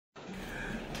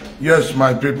Yes,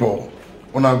 my people.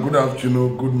 On a good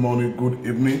afternoon, good morning, good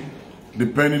evening,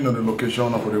 depending on the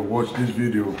location of the watch this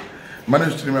video. My name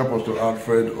is Streamer Apostle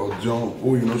Alfred or John.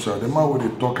 Oh, you know, sir, the man with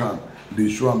the talk and the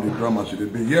show and the drama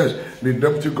should be. Yes, the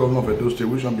Deputy Governor of Edo State,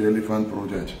 which one be Elephant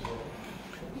Project?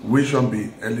 Which one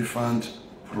be Elephant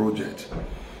Project?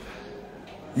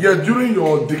 Yeah, during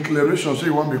your declaration, say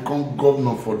you want to become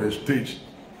governor for the state,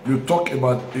 you talk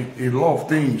about a lot of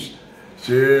things.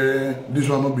 Say this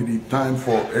will not be the time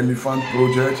for Elephant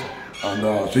Project,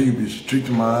 and say you be street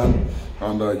man,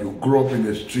 and you grow up in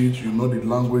the street, you know the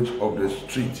language of the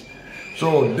street.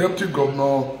 So, Deputy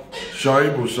Governor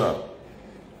Shaibu, sir,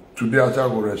 today I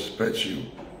will respect you.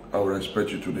 I will respect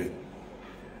you today.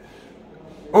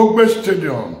 Ogbe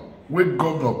Stadium, where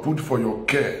governor put for your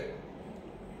care,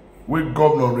 where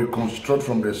governor reconstruct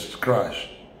from the scratch,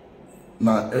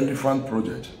 now Elephant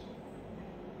Project.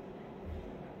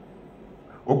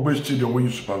 Ogbe Stadium where you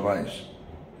supervise,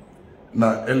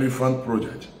 now Elephant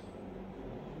Project.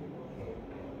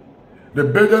 The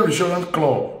Bedder Insurance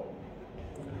Club,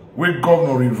 where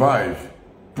governor revive,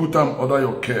 put them under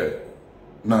your care,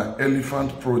 now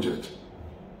Elephant Project.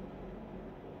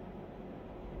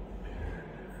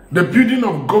 The building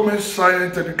of Government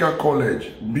Science Technical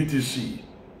College, BTC,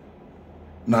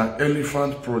 now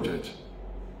Elephant Project.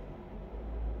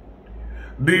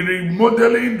 The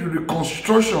remodeling, the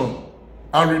reconstruction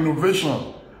and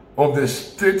renovation of the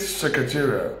State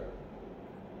Secretariat,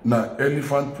 now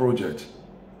Elephant Project.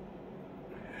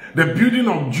 The building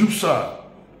of JUPSA,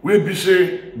 where we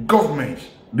say government,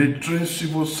 they train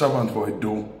civil servant for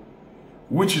Edo,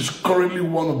 which is currently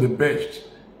one of the best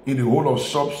in the whole of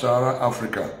Sub-Saharan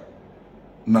Africa,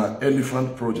 now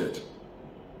Elephant Project.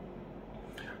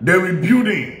 The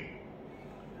rebuilding,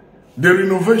 the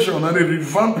renovation and the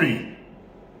revamping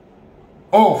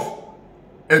of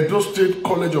Edo State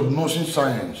College of Nursing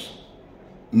Science,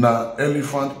 now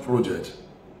Elephant Project.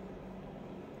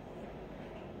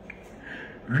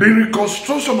 The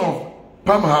reconstruction of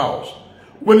Palm House,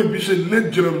 when it be said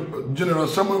late General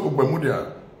Samuel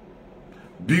Ogbemudia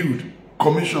built,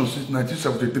 commissioned since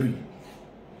 1973,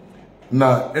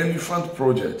 now Elephant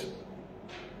Project.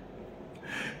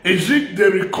 Is it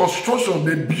the reconstruction,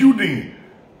 the building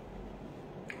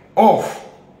of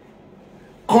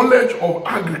College of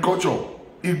Agriculture,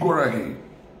 Igorahi,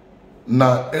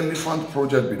 now Elephant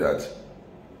Project be that?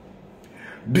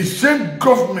 The same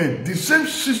government, the same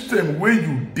system where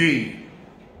you did,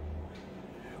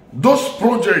 those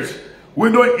projects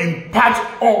will not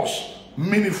impact us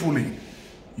meaningfully.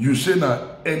 You say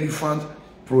now Elephant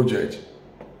Project.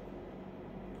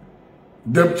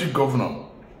 Deputy Governor.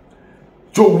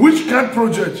 So which kind of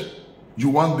project you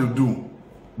want to do?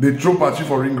 They throw party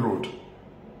for Ring Road.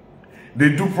 They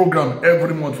do program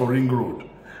every month for Ring Road.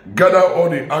 Gather all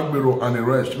the Agbero and the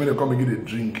rest when they come and get a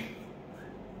drink.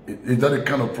 Is that the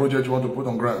kind of project you want to put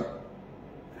on ground?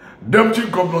 Deputy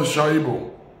Governor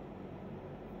Shaibu,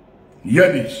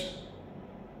 hear this.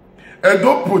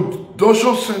 Edo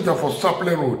Production Center for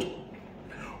Sapler Road.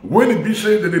 When it be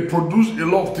said that they produce a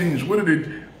lot of things, when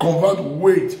they convert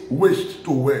waste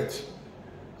to wealth,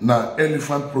 now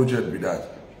Elephant Project be that.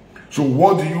 So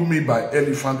what do you mean by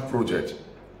Elephant Project?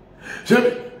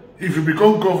 Say, if you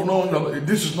become governor,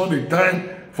 this is not the time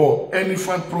for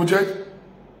Elephant Project.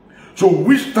 So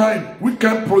which time, which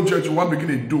kind of project you want to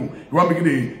begin to do? You want to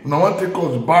begin to, want to take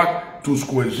us back to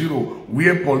square zero,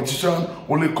 where politicians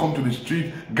only come to the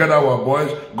street, gather our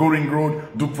boys, go Ring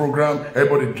Road, do program,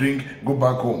 everybody drink, go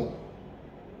back home.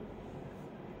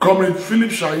 Comrade Philip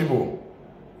Shaibu,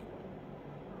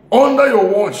 under your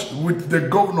watch with the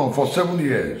governor for 7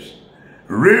 years,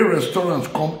 rare restaurants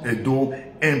come Edo,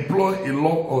 employ a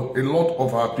lot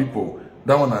of our people.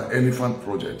 That one an Elephant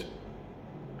Project.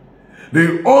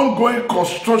 The ongoing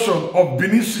construction of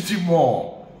Benin City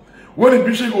Mall, when the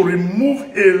bishop will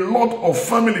remove a lot of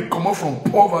family come out from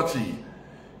poverty,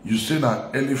 you say an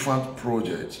Elephant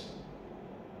Project.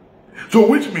 So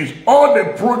which means all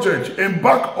the projects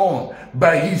embarked on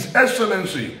by His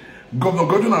Excellency Governor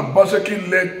Godwin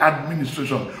Obaseki-led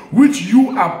administration, which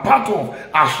you are part of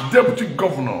as Deputy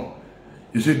Governor,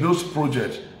 you say those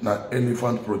projects now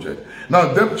Elephant Project.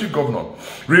 Now, Deputy Governor,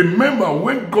 remember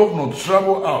when governor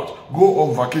travel out, go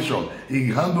on vacation, he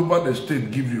hand over the state,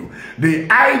 give you the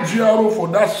IGRO for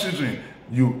that season.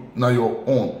 You now your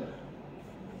own.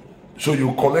 So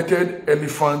you collected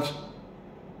Elephant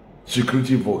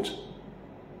security vote.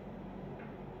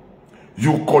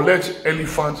 You collect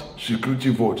Elephant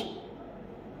security vote.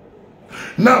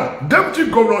 Now,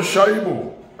 Deputy Governor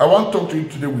Shaibu, I want to talk to you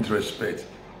today with respect.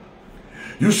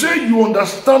 You say you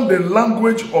understand the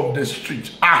language of the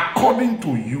street. According to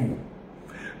you,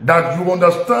 that you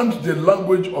understand the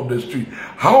language of the street.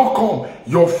 How come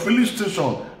your filling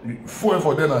station fuel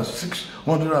for them at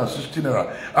 660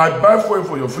 naira? I buy fuel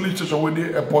for your filling station with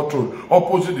the airport road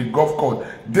opposite the golf court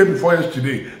day before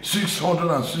yesterday,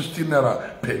 660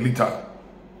 naira per liter.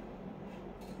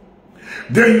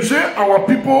 Then you say our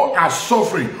people are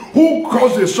suffering. Who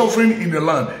caused the suffering in the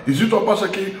land? Is it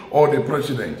Obaseki or the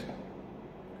president?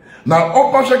 Now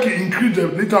Obaseki increased the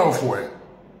liter of fuel.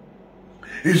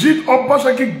 Is it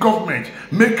Obaseki government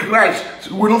make rice?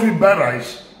 We don't fit buy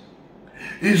rice.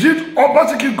 Is it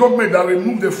Obaseki government that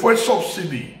removed the fuel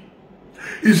subsidy?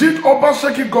 Is it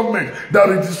Obaseki government that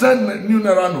redesigned new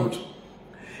naira note?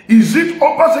 Is it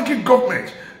Obaseki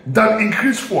government that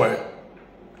increased fuel?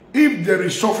 If there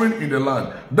is suffering in the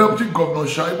land, Deputy Governor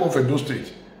Shaibu of Edo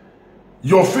State,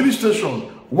 your filling station,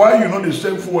 why you not the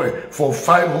same fuel for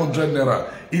 500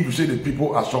 naira if you say the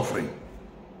people are suffering?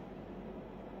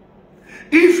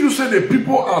 If you say the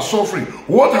people are suffering,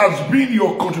 what has been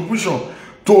your contribution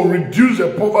to reduce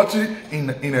the poverty in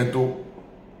Edo?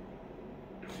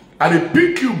 And they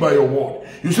pick you by your word.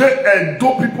 You say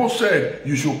Edo people said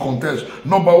you should contest.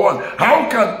 Number one, how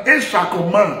can a Shako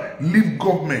man leave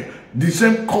government? The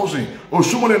same cousin, or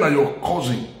someone like your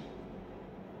cousin.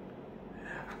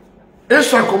 A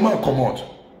Shako man come out.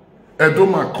 Edo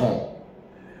man come.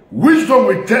 Wisdom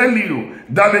will tell you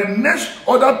that the next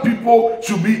other people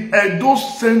should be Edo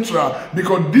Central,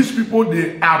 because these people,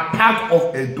 they are part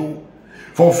of Edo.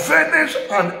 For fairness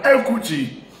and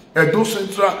equity, Edo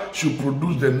Central should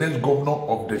produce the next governor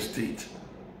of the state.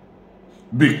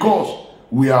 Because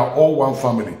we are all one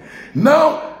family.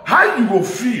 Now, how you will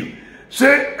feel?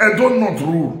 Say Edo not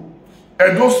rule.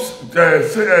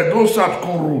 Say Edo South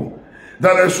can rule.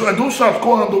 That Edo South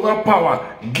can hand over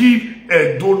power. Give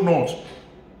Edo North.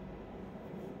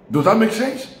 Does that make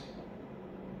sense?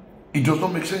 It does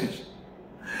not make sense.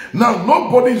 Now,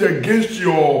 nobody is against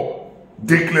your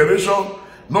declaration.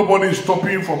 Nobody is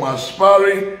stopping you from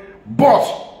aspiring. But,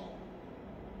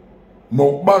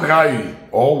 Mokbagai,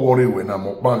 or worry when I'm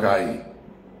Mokbagai.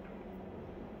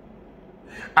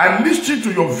 I listened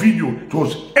to your video. It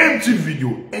was empty video.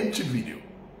 Empty video.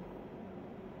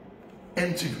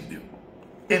 Empty video.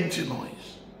 Empty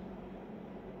noise.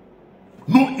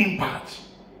 No impact.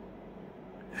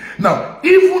 Now,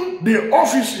 even the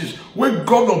offices where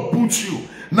God puts you,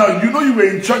 now you know you were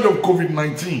in charge of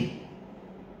COVID-19.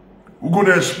 We're going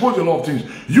to expose a lot of things.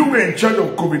 You were in charge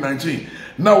of COVID-19.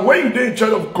 Now, when you were in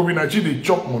charge of COVID-19, they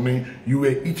chop money, you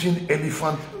were eating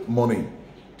elephant money.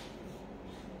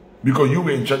 Because you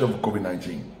were in charge of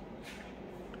COVID-19.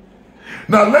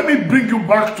 Now, let me bring you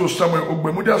back to Samuel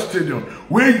Ogbemudia Stadium,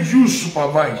 where you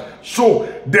supervise. So,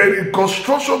 the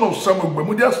reconstruction of Samuel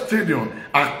Ogbemudia Stadium,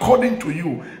 according to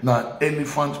you, now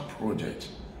elephant project.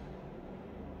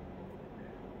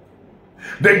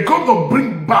 They got to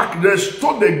bring back,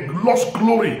 restore the lost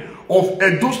glory of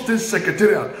Edo State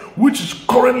Secretariat, which is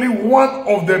currently one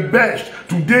of the best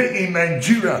today in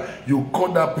Nigeria. You call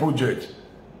that project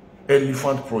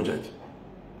elephant project.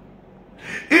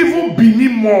 Even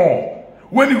Benin more,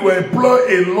 when you employ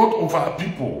a lot of our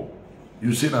people,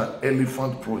 you say an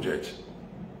elephant project.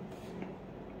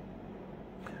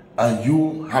 And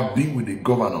you have been with the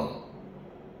governor.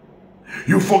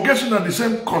 You forget that the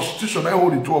same constitution I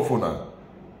hold it to for now.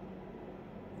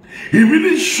 It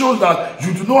really shows that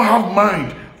you do not have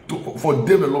mind for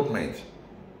development.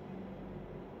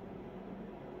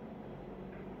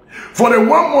 For the 1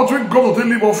 month when governor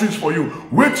leave office for you,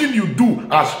 what did you do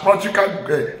as practical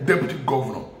deputy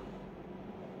governor?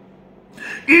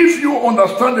 If you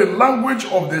understand the language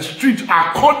of the street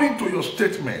according to your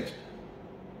statement,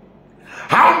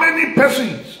 how many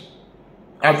persons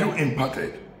have you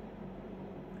imparted?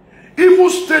 Even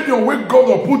stadium where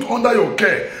governor put under your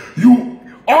care,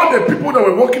 all the people that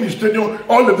were working in stadium,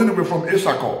 all of them were from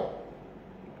Esako.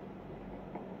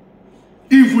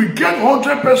 If we get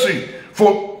 100 persons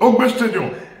for Ogbe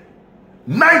Stadium,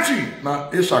 90 now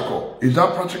Esako. Is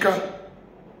that practical?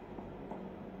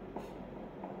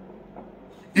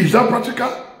 Is that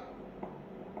practical?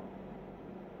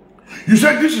 You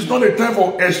said this is not a time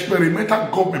for experimental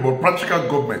government, but practical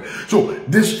government. So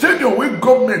the stadium where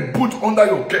government put under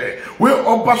your care, where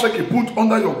Obaseki put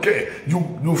under your care,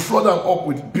 you flood them up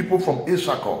with people from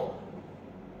Esako.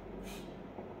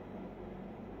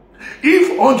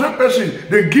 If 100 persons,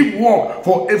 they give work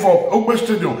for Ogbe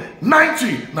Stadium,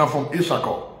 90 now from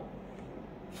Esako.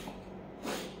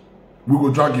 We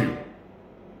will drag you.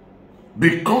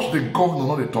 Because the governor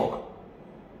not the talk.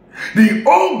 The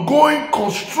ongoing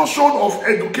construction of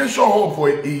education hub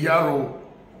for Iyaro.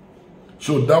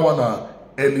 So that one an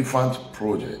elephant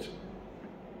project.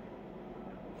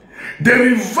 The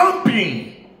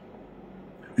revamping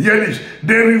Hear this.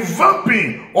 The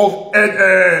revamping of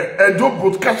Edo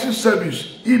Broadcasting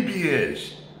Service,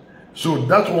 EBS. So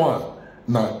that one,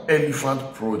 now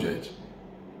Elephant Project.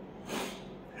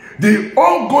 The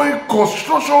ongoing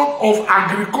construction of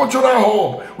agricultural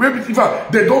hub, where in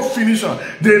fact they don't finish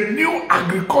the new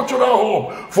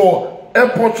agricultural hub for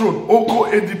Airport Road,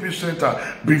 Oko ADP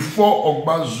Center before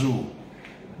Ogba Zoo.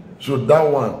 So that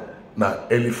one, now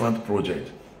Elephant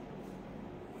Project.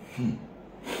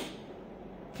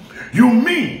 You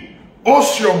mean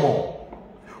Osyomo,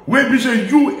 when we say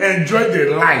you enjoy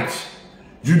the light,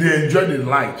 you dey enjoy the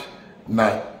light,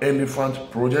 now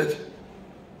Elephant Project?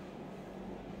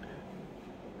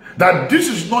 That this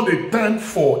is not the time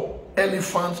for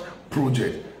Elephant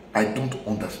Project. I don't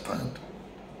understand.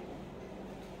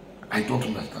 I don't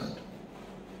understand.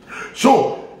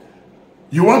 So,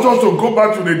 you want us to go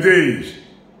back to the days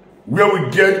where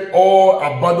we get all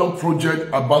abandoned project,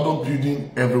 abandoned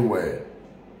building everywhere.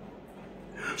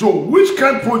 So, which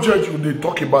kind of project would they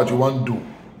talk about you want to do?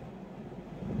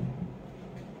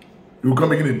 You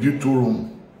come in a build 2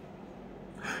 room.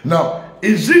 Now,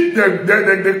 is it the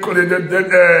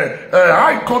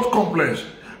High Court complex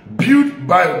built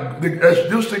by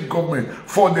the state government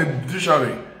for the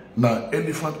judiciary? Now,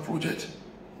 Elephant Project.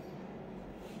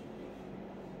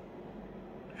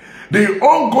 The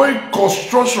ongoing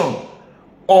construction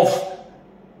of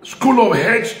School of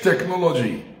Health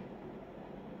Technology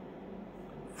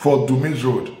for Dumis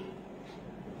Road.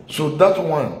 So that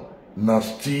one, now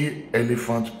still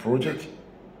Elephant Project.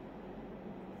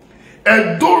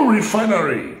 Edo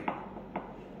Refinery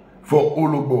for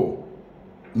Olobo,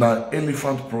 now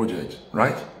Elephant Project,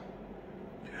 right?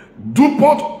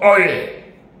 DuPont Oil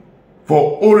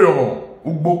for Oriomo,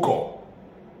 Ugboko.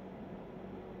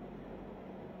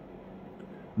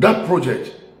 That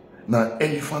project, now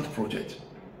Elephant Project.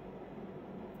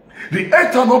 The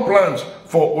ethanol plants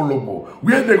for Olobo,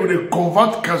 where they're going to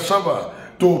convert cassava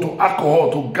to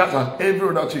alcohol, to gas and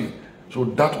every other thing. So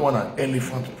that one, an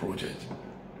Elephant Project.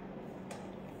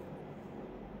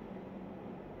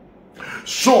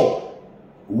 So,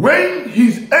 when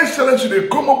His Excellency they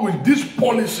come up with this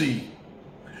policy,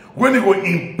 when they will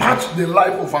impact the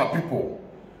life of our people,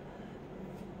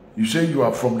 you say you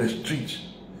are from the street.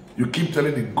 You keep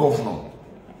telling the governor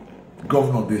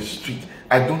of the street.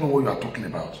 I don't know what you are talking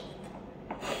about.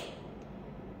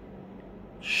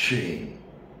 Shame.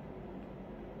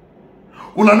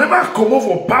 When I never come up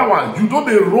for power, you don't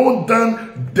run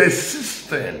down the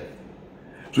system.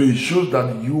 So it shows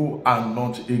that you are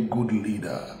not a good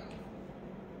leader.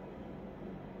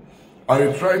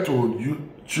 I try to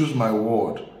choose my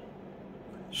word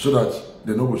so that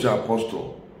the noble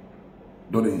apostle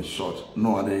don't insult.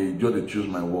 No, I just choose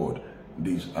my word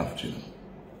this afternoon.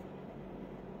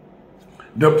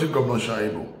 Deputy Governor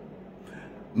Shaibu,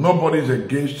 nobody is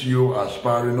against you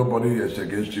aspiring, nobody is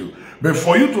against you. But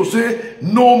for you to say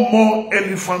no more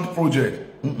Elephant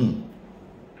Project,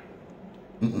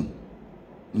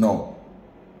 no,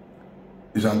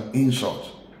 it's an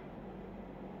insult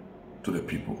to the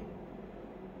people.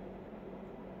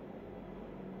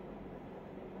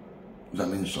 It's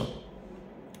an insult.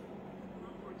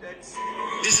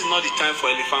 This is not the time for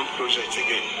Elephant Project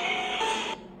again.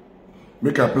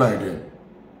 Make a apply again.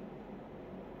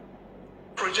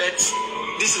 Project.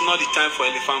 This is not the time for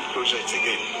Elephant Project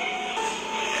again.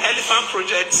 Elephant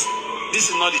Project. This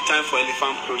is not the time for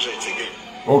Elephant Project again.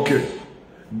 Okay.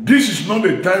 This is not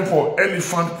the time for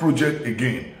Elephant Project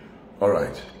again. All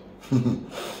right.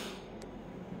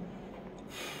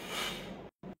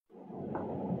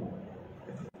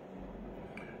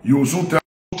 You will soon tell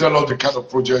us the kind of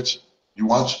project you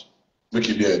want. Make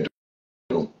it there.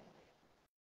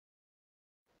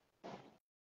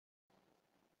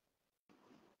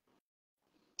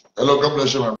 Hello, God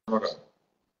bless you, my brother.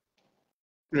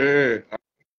 Hey,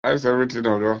 how's everything,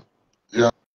 Ogo?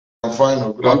 Yeah, I'm fine.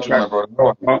 Good afternoon, my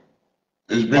brother.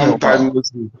 It's been a while.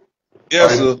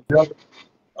 Yes, sir.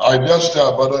 I just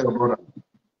abandoned your brother.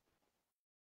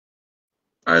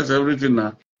 How's everything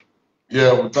now?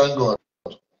 Yeah, we thank God.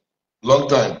 Long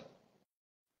time.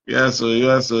 Yes, sir.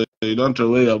 Yes, sir. You don't throw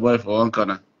away your boy for one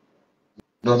corner.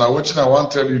 No, now what I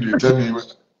want to tell you, you tell me.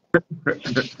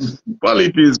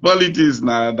 Politics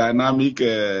now dynamic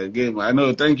game. I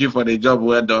know. Thank you for the job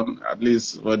well done. At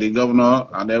least for the governor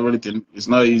and everything. It's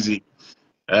not easy.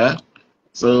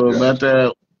 So, Yes.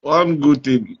 but one good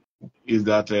thing is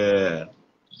that the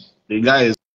guy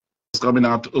is coming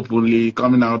out openly,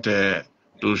 coming out to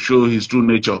show his true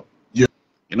nature. Yes.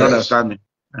 You understand me?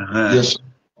 Yes.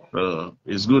 So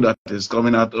it's good that it's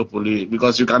coming out openly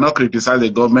because you cannot criticize the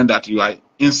government that you are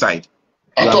inside.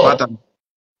 You are part of.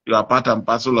 You are part and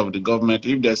parcel of the government.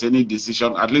 If there's any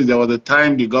decision, at least there was a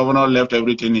time the governor left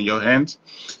everything in your hands.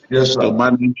 Yes, sir. To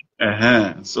manage.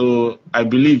 So I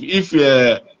believe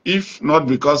if not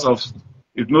because of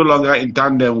it's no longer in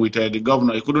tandem with the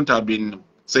governor, he couldn't have been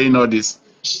saying all this.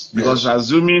 Because Yes.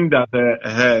 assuming that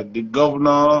the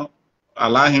governor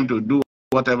allow him to do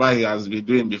whatever he has been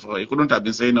doing before, he couldn't have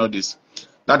been saying all this.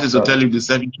 That is to tell you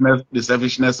the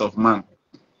selfishness of man.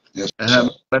 Yes, sir.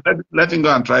 But let him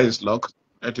go and try his luck.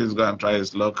 Let him go and try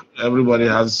his luck. Everybody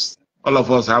has, all of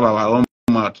us have our own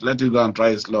mouth. Let him go and try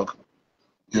his luck.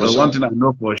 Yes, But sir. one thing I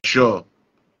know for sure,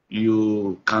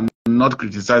 you cannot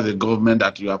criticize the government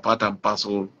that you are part and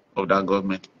parcel of that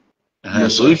government.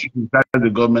 Yes, So sir. if you criticize the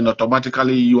government,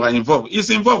 automatically you are involved. It's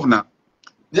involved now.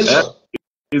 Yes, sir.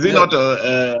 Is it not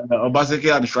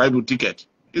Obaseki and Shaibu ticket?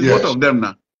 It's both Yes. of them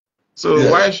now.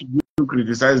 So why should you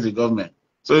criticize the government?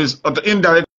 So it's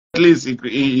indirectly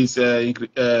it's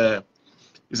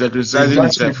criticizing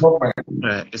itself.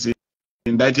 It's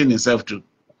indicting itself too.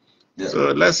 Yeah.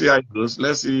 So let's see how it goes.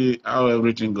 Let's see how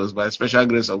everything goes by special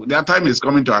grace of their time is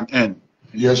coming to an end.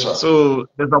 Yes, sir. So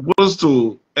they're supposed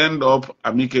to end up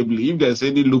amicably. If there's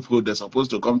any loophole, they're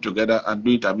supposed to come together and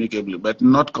do it amicably, but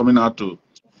not coming out to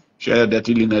share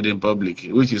dirty linen in public,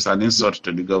 which is an insult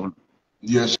to the government.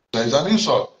 Yes, it's an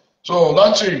insult. So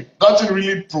that thing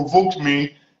really provoked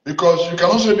me, because you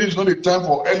cannot say this is not the time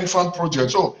for elephant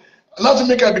project. So let's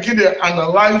make I begin to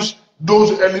analyze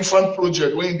those elephant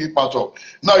projects when they part of.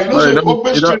 Now you know, say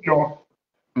Ogbe Stadium,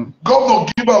 Governor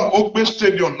give am Ogbe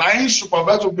Stadium, now he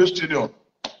supervise Ogbe Stadium.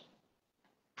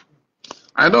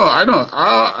 I know.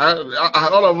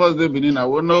 All of us, they've been in.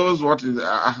 We knows what is.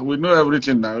 We know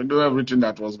everything now. We know everything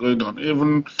that was going on.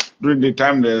 Even during the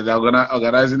time they're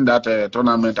organizing that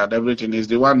tournament and everything, is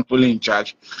the one fully in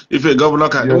charge. If a governor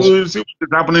can, we see what is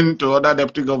happening to other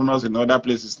deputy governors in other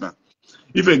places now.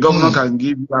 If a governor can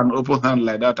give you an open hand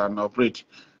like that and operate,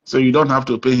 so you don't have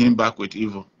to pay him back with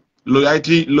evil.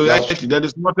 Loyalty. There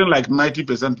is nothing like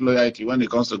 90% loyalty when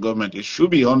it comes to government. It should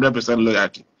be 100%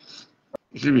 loyalty.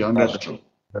 It should be 100%.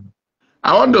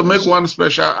 I want to make one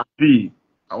special appeal.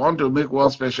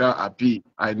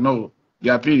 I know the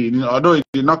appeal, although it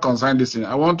did not concern this thing.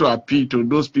 I want to appeal to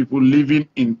those people living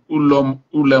in Ulemo,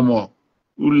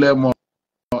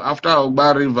 after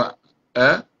Ogba River,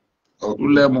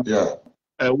 Ulemo,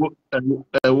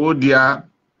 Ewodia.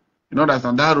 You know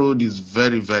that road is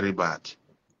very, very bad.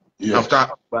 Yes.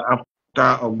 After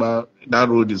Ogba, that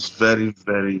road is very,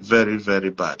 very, very, very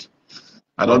bad.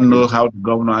 I don't know how the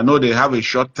governor. I know they have a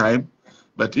short time.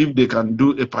 But if they can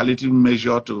do a palliative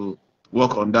measure to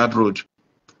work on that road,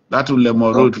 that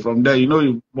Ulemo road, from there,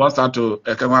 you must start to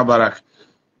Ekema Barrack.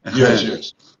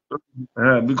 Yes.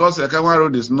 Because Ekema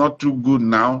road is not too good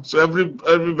now, so every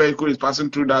vehicle is passing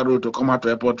through that road to come out to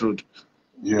Airport Road.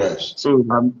 Yes. So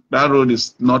that road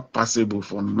is not passable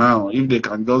for now. If they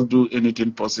can just do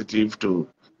anything positive to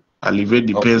alleviate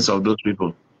the pains of those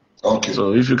people. Okay.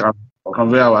 So if you can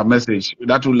convey our message,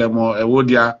 that Ulemo,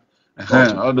 Ewodia,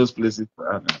 all those places.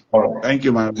 All right. Thank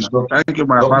you, my pastor. Thank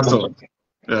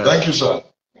you, sir.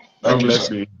 Thank you,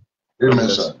 sir. Amen,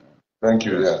 sir. Thank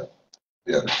you.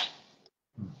 Yeah.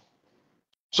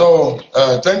 So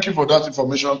thank you for that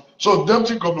information. So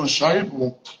Deputy Governor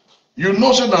Shaibu, you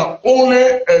know, say that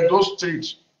only Edo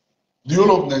State, the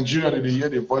whole of Nigeria, they hear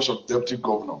the voice of Deputy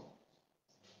Governor.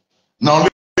 Now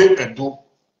only Edo.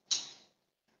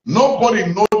 Nobody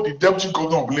know the Deputy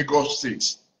Governor of Lagos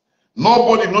State.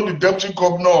 Nobody know the Deputy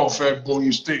Governor of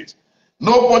Bonny State.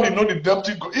 Nobody know the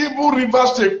Deputy even River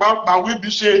State, but we be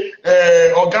say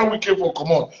Oga Wike for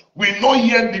common. We know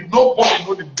here nobody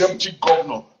know the Deputy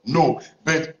Governor. No,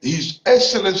 but His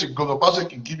Excellency Governor Pastor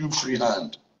can give you free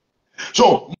hand.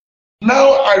 So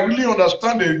now I really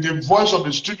understand the voice of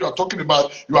the street you are talking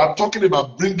about. You are talking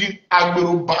about bringing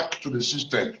Agbero back to the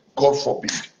system. God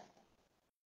forbid.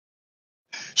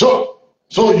 So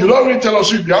you don't really tell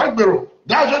us if you are Agbero.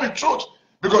 That's not the truth.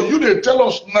 Because you they tell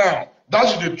us now,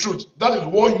 that's the truth. That is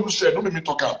what you said. Don't make me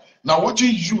talk out. Now, what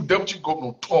did you, Deputy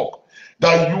Governor, talk?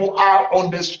 That you are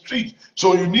on the street.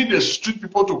 So you need the street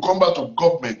people to come back to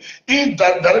government.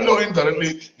 Directly or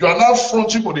indirectly, you are now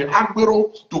fronting for the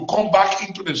Agbero to come back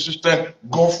into the system.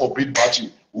 God forbid,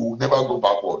 Bati. We will never go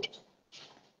backward.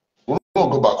 We will not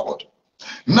go backward.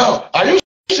 Now, are you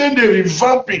saying the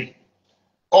revamping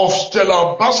of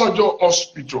Stella Ambassador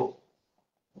Hospital?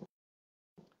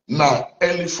 Now,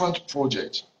 elephant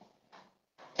project.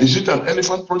 Is it an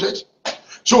elephant project?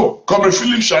 So, Comrade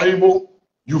Philip Shaibu,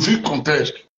 you feel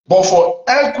contest. But for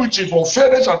equity, for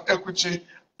fairness and equity,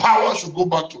 power should go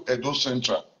back to Edo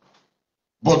Central.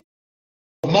 But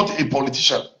not a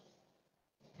politician.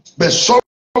 But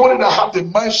somebody that have the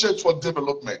mindset for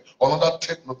development, another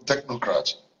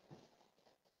technocrat.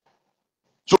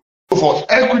 So for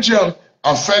equity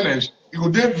and fairness, it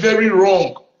would be very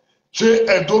wrong. Say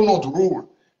Edo North rule,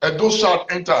 Edo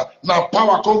South enter. Now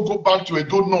power can't go back to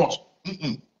Edo North.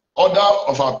 Other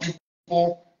of our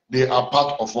people, they are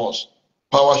part of us.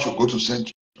 Power should go to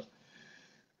Central.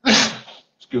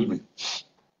 Excuse me.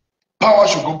 Power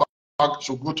should go back,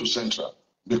 should go to Central,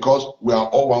 because we are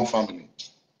all one family.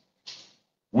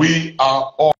 We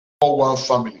are all one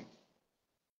family.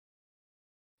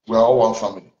 We are all one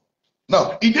family.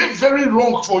 Now, it is very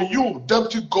wrong for you,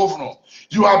 deputy governor.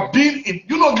 You have been in,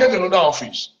 you don't get another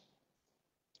office.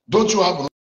 Don't you have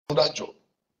another job?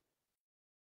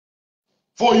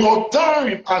 For your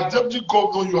time as deputy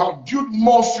governor, you have built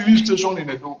more filling station in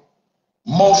Edo.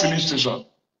 More filling station.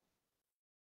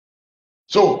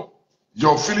 So,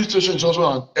 your filling station is also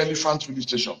an elephant filling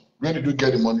station. Where did you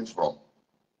get the money from?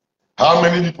 How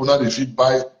many people now they fit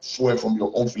buy fuel from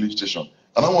your own filling station?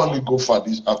 I don't want to go far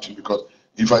this afternoon, because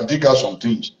if I dig out some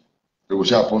things, they will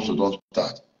say Apostle don't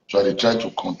start. So I try to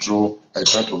control, I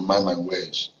try to mind my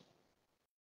words.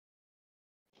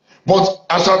 But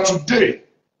as of today,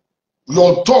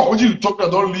 your talk, what you talk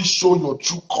about, don't really show your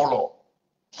true color.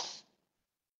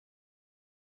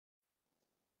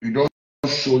 You don't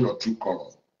show your true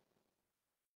color.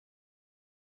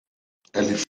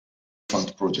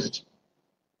 Elephant project.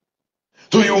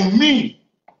 So you mean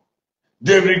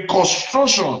the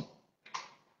reconstruction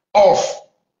of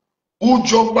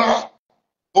Ujoba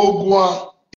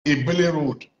Ogwa Ibele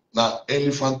Road, na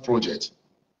elephant project?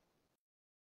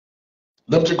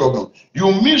 Deputy Governor,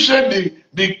 you mentioned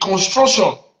the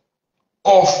construction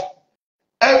of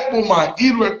Ekpoma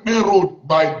Irekpe Road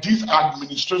by this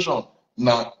administration,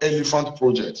 na elephant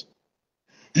project.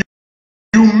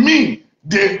 You mean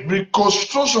the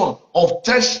reconstruction of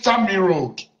Testami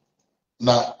Road,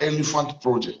 na elephant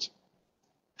project.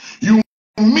 You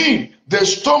mean the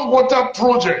stormwater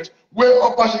project where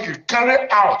Opasiki carry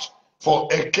out for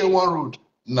Ekewa Road,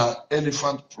 na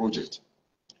elephant project.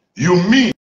 You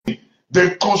mean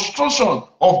the construction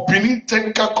of Benin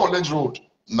Technical College Road,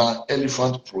 na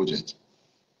elephant project.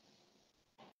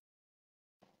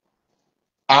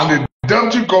 And the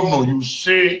deputy governor, you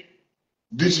say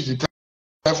this is the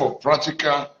time for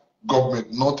practical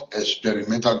government, not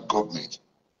experimental government.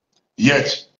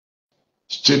 Yet,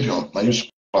 stadium, now you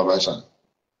supervisor.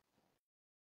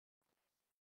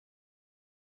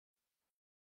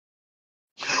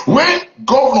 When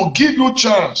governor give you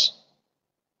chance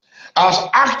as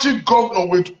active governor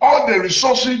with all the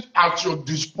resources at your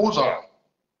disposal,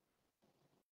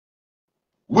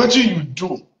 what do you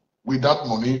do with that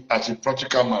money as a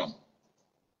practical man?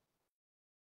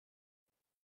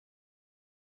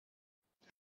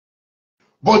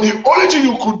 But the only thing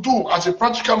you could do as a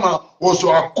practical man was to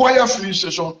acquire filling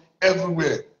station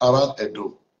everywhere around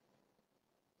Edo.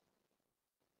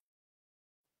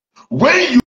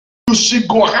 When you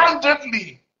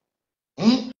single-handedly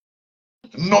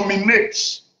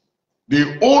nominate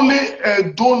the only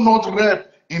Edo North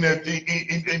rep in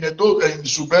Edo in the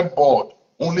Subed board,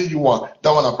 only you are,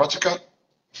 that one a practical.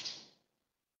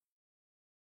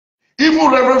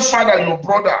 Even Reverend Father, your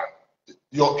brother,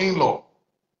 your in-law,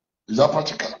 is that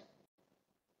practical?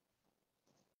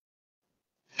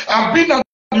 I've been at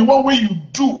the one where you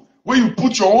do, where you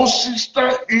put your own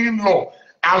sister-in-law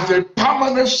as a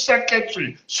permanent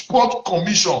secretary, sport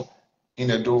commission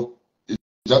in Edo. Is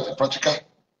that practical?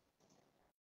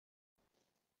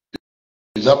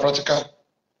 Is that practical?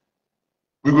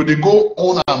 We go, they go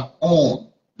on and on.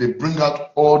 They bring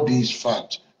out all these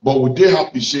facts. But would they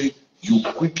have to say, you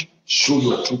quick show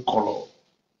your true color?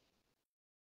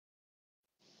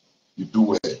 You do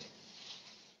well.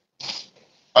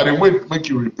 I didn't wait make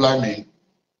you reply me.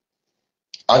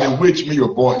 I didn't wait to make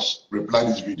your boys reply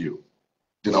this video.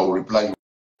 Then I will reply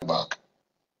you back.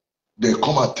 They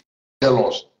come and tell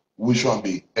us which one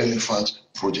be elephant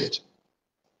project.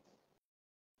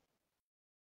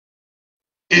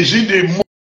 Is it the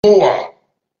MOA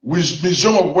with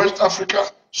Museum of West Africa?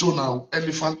 So now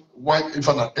elephant, white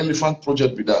elephant, an elephant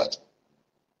project be that.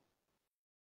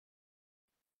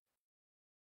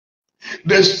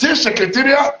 The state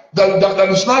secretariat that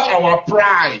is not our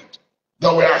pride,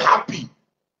 that we are happy.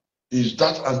 Is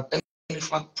that an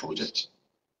elephant project?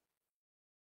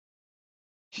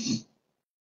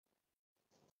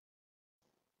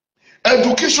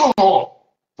 Education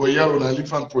hall for a year on an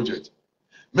elephant project.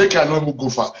 Make I not go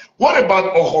far. What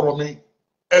about Okoromi?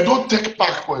 Don't take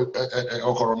back for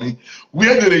Okoromi,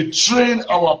 where they train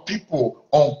our people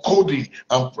on coding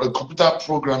and computer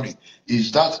programming.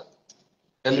 Is that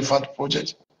elephant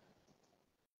project?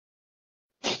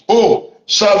 Oh,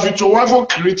 Savitowago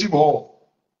Creative Hall,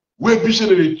 where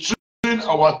basically train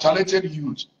our talented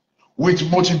youth with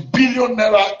multi-billion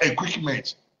naira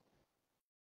equipment.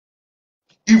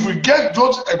 If we get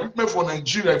those equipment for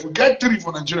Nigeria, if we get 3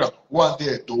 for Nigeria, one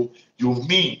day though, you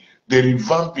mean the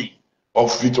revamping of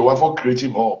Vitowago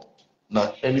Creative Hall.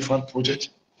 Now, Elephant Project.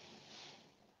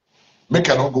 Make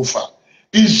I not go far.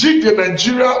 Is it the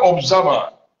Nigeria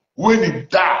Observer when it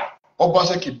died,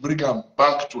 Obaseki bring him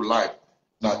back to life?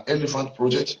 Now, Elephant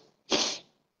Project.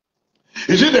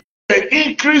 Is it the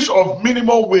increase of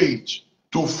minimum wage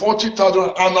to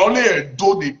 40,000 and only a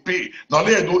do they pay, not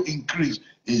only a do increase?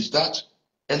 Is that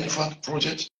Elephant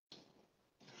Project?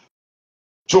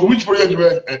 So which project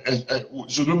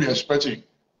should we be expecting?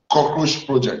 Cockroach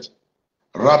Project,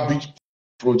 Rabbit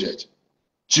Project,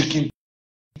 Chicken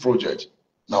Project.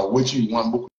 Now waiting you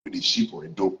want book with the sheep or a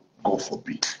dog, God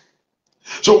forbid.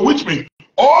 So which means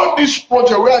all these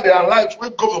projects where they are lives,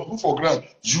 where God put for grant,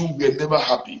 you were never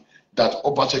happy that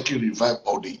Obaseki revived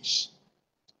all these.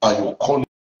 And you call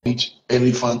it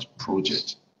Elephant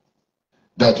Project.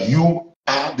 That you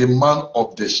are the man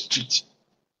of the street.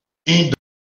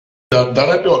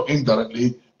 Directly or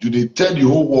indirectly, you they tell the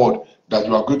whole world that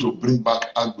you are going to bring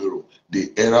back Agbero,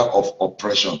 the era of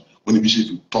oppression. When you say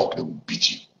to talk, they will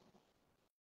beat you.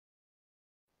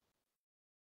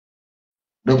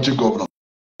 Deputy Governor,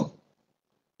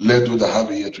 let those that have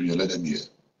a ear to you, let them hear.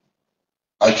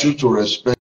 I choose to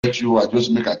respect you. I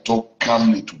just make a talk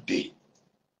calmly today.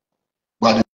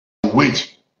 But I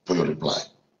wait for your reply.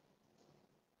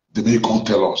 The way you can't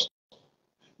tell us.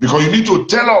 Because you need to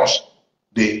tell us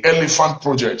the Elephant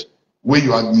Project where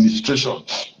your administration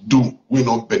do will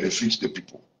not benefit the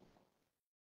people.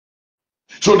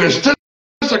 So the state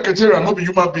secretary and not be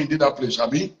human being did that place,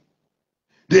 Abi.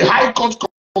 The High Court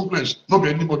complex, not be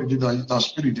anybody did that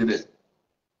spirit did there.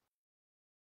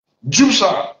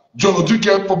 JUSA, John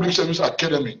Oduke Public Service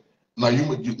Academy, now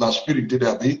you na spirit did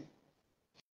there, Abi.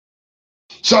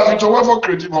 Savitowago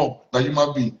Creative Hall, na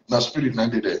human being, na spirit na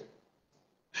did there.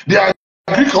 The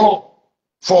Greek Hall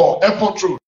for Airport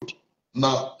Road,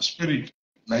 na spirit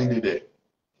na did there.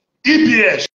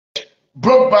 EBS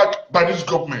brought back by this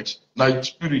government, na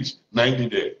spirit na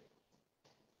did there.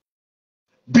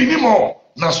 Binimo,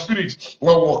 na spirit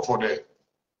will work for them.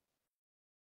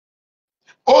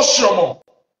 Oshomo,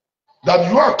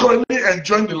 that you are currently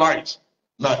enjoying the light,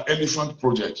 na Elephant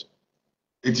Project.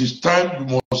 It is time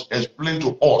you must explain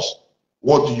to us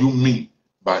what do you mean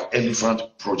by Elephant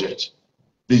Project.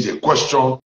 This is a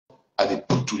question I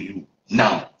put to you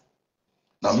now.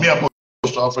 Now, me and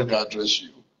Pastor Alfred address you.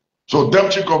 So,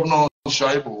 Deputy Governor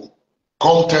Shaibu,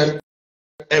 come tell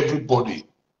everybody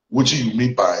what you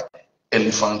mean by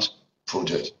Elephant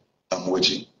Project. I'm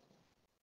waiting.